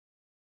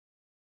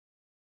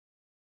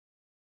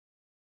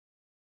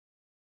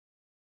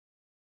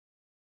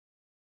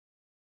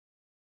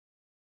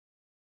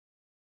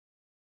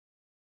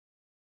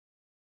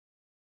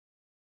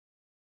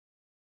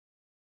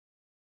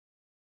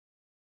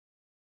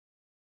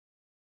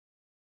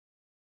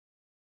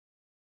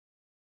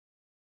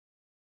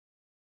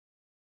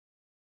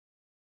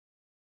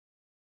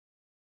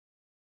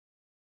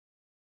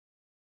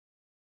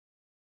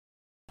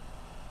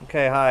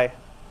Okay, hi.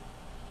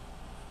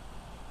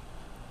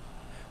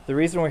 The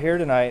reason we're here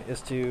tonight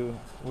is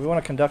we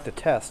want to conduct a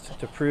test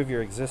to prove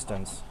your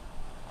existence.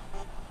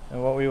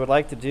 And what we would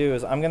like to do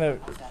is I'm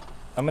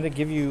gonna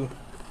give you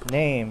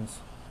names,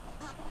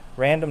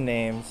 random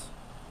names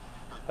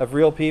of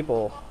real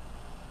people,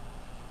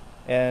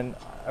 and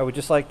I would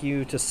just like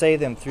you to say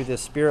them through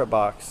this spirit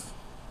box.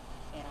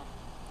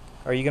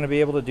 Are you gonna be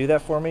able to do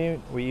that for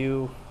me? Will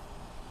you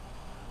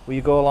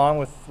go along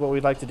with what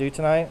we'd like to do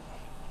tonight?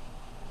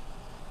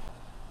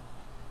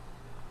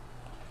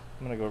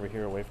 I'm gonna go over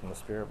here away from the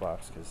spirit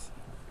box because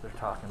they're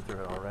talking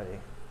through it already.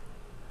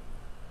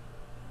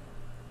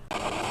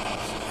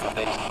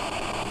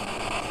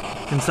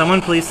 Can someone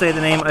please say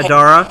the name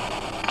Adara?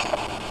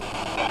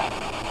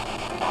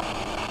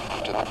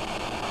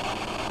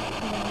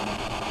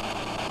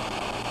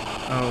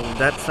 Oh,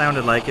 that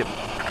sounded like it,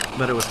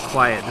 but it was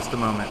quiet. Just a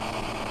moment.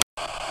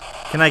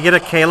 Can I get a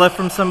Kayla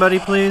from somebody,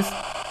 please?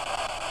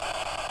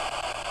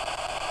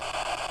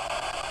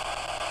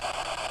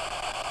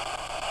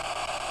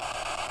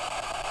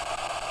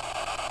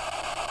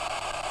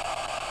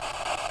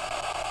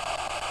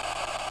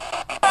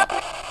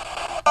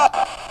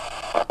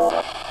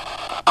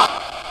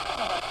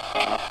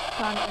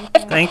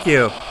 Thank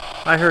you.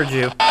 I heard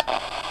you.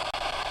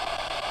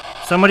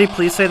 Somebody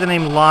please say the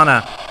name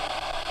Lana.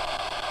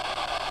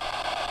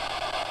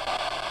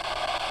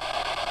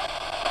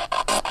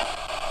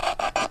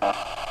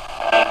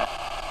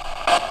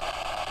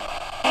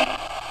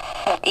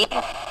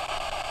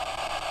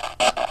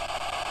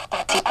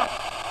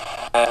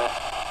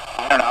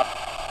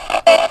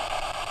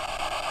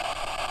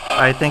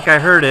 I think I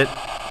heard it.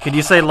 Could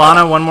you say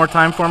Lana one more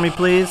time for me,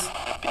 please?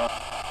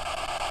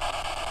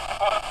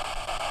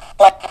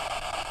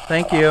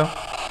 Thank you.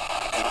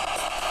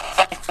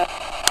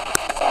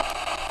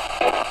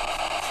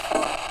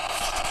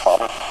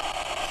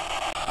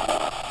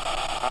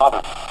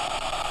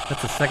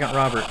 That's the second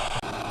Robert.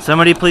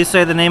 Somebody please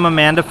say the name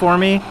Amanda for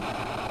me.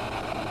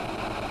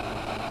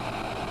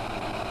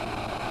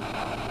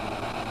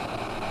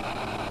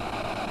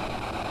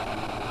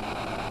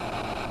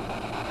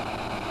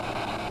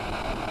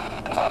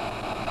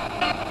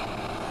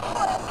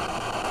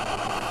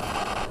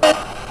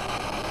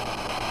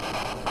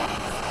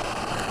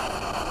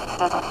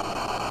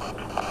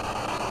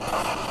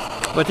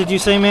 What did you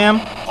say, ma'am?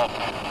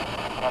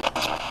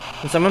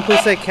 Can someone please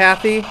say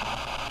Kathy?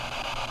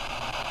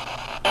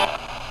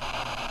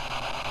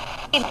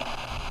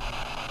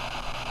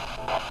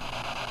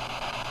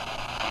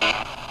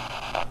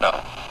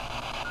 No.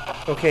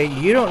 Okay,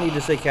 you don't need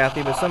to say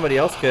Kathy, but somebody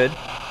else could.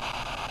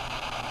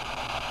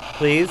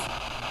 Please.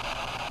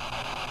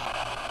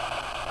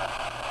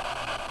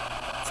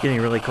 It's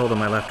getting really cold on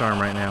my left arm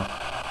right now.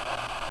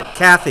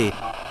 Kathy.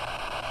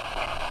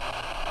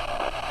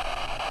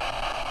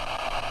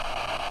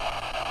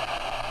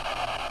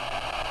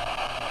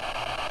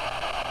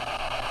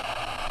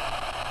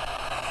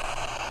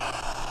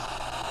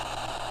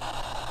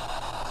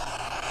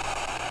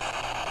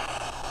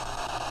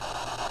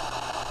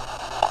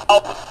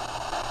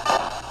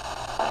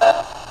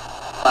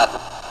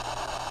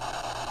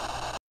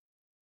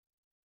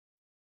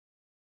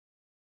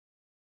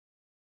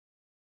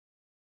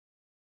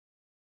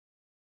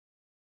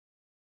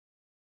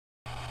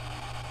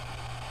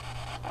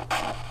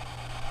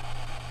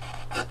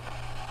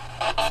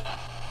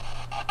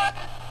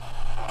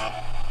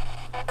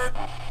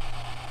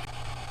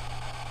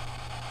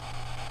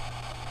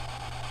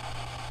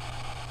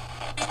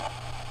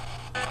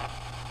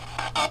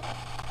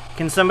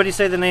 Can somebody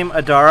say the name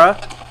Adara?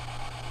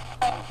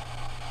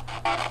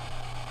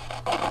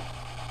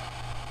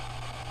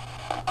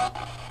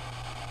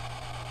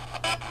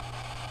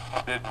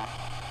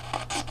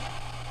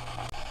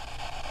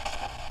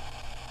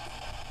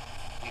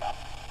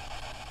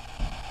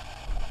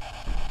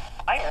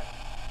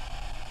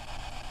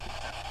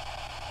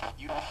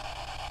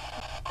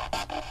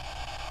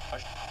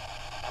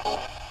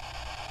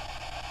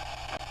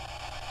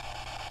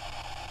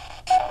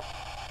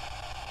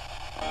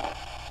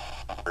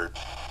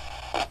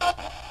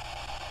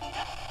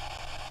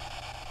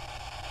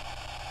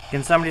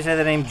 Can somebody say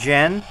the name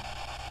Jen?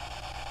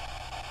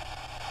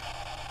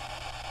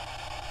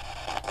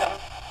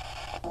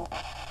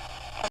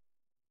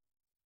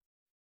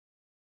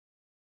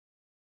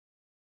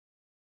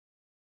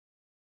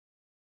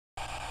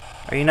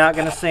 Are you not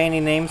going to say any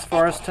names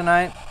for us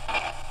tonight?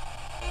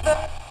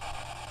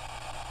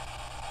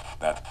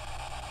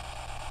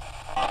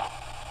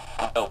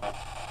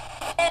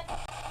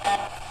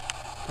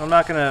 I'm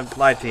not going to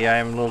lie to you. I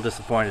am a little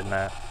disappointed in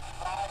that.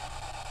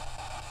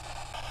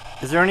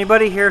 Is there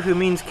anybody here who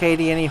means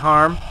Katie any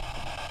harm?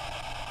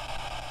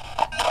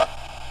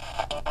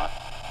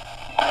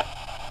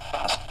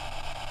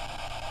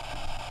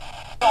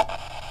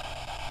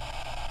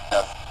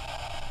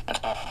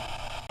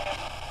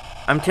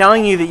 I'm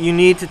telling you that you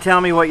need to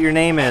tell me what your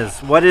name is.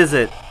 What is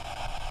it?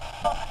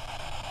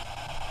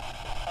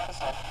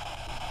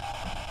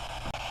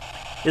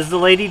 Is the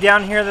lady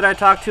down here that I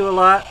talked to a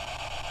lot?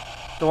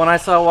 The one I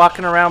saw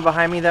walking around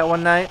behind me that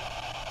one night?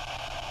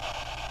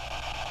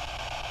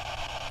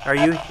 Are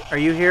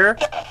you here?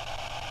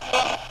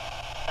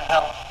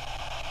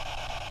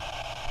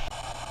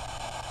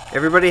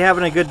 Everybody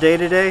having a good day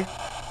today?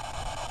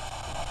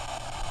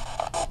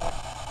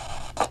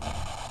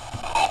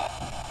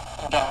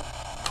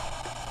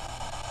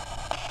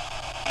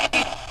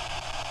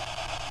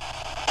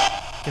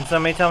 Can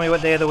somebody tell me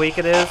what day of the week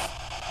it is?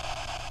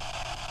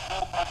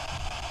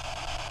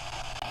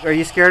 Are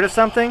you scared of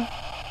something?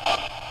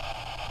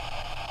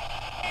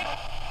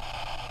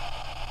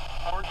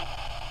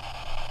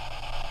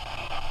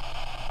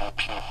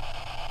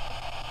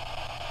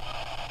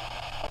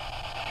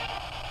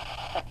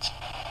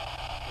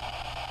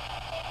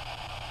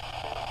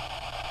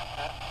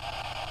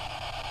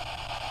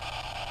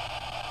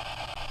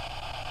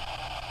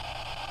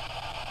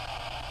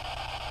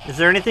 Is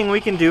there anything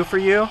we can do for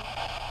you?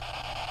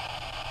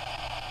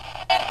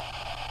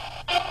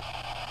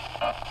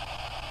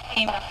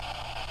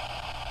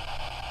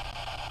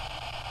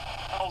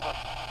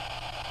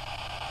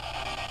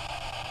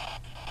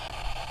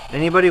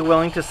 Anybody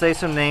willing to say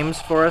some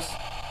names for us?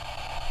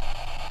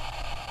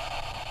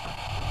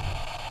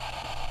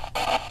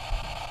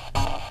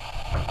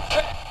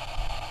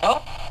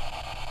 Oh,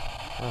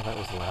 that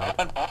was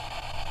loud.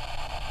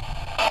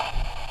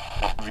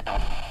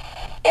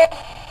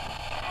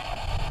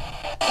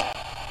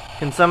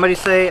 Can somebody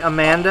say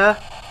Amanda?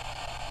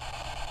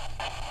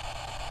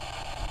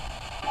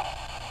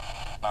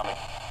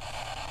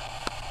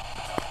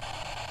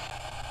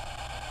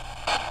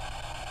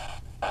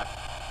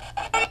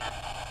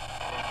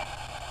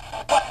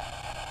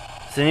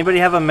 Does anybody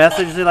have a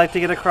message they'd like to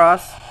get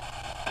across?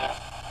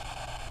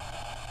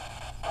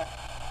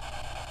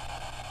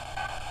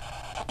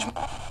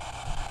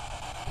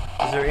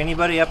 Is there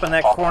anybody up in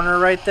that corner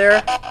right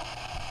there?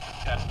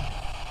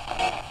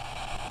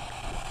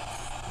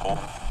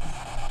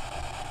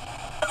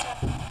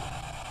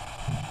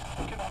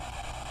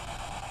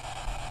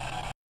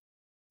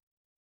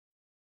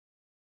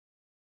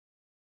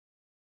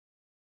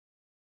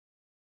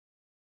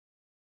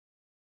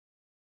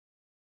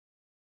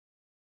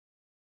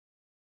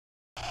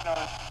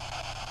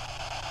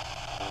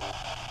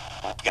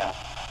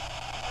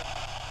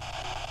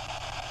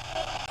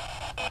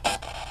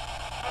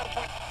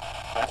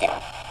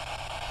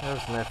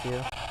 There's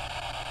nephew.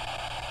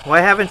 Why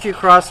haven't you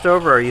crossed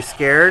over? Are you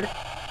scared?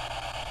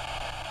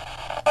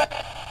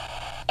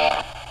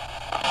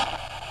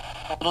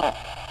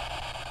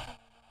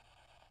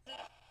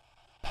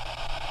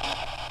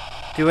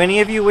 Do any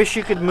of you wish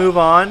you could move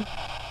on?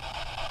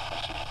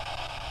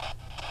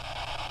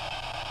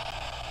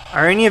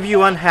 Are any of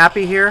you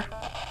unhappy here?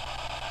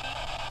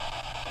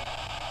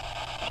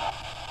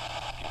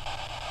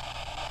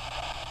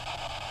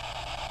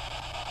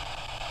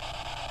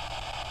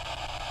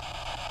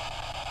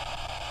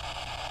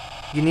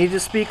 You need to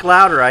speak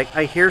louder.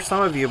 I hear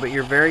some of you, but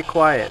you're very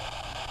quiet.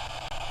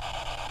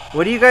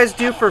 What do you guys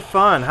do for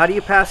fun? How do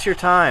you pass your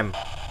time?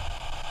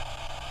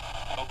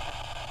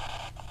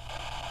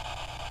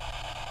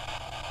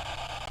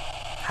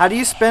 How do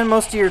you spend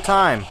most of your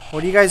time? What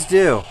do you guys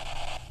do?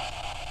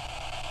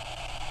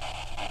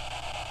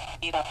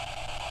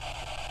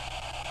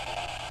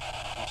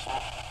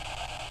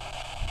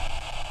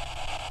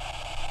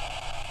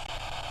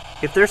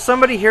 If there's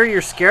somebody here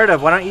you're scared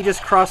of, why don't you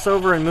just cross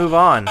over and move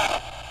on?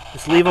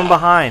 Just leave them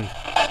behind.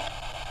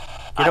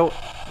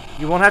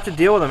 You won't have to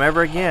deal with them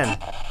ever again.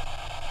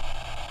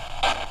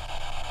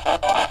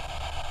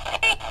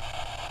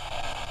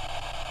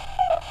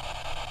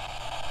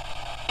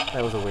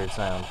 That was a weird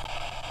sound.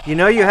 You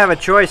know you have a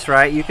choice,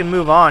 right? You can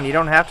move on. You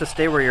don't have to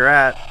stay where you're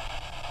at.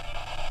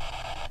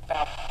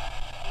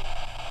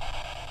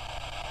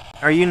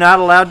 Are you not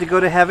allowed to go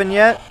to heaven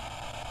yet?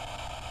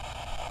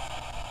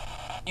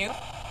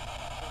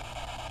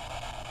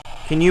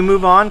 Can you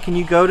move on? Can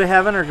you go to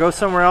heaven or go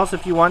somewhere else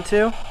if you want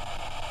to?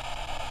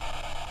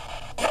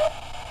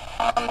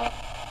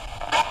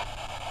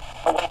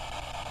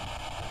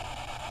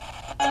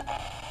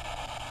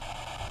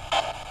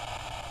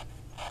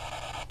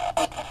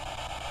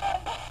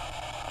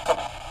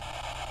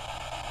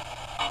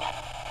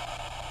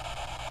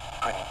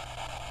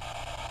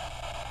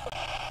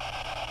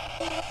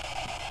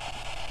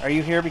 Are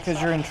you here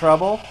because you're in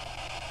trouble?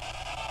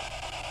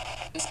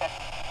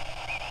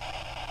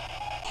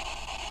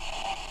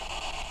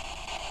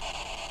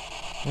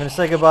 I'm going to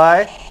say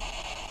goodbye.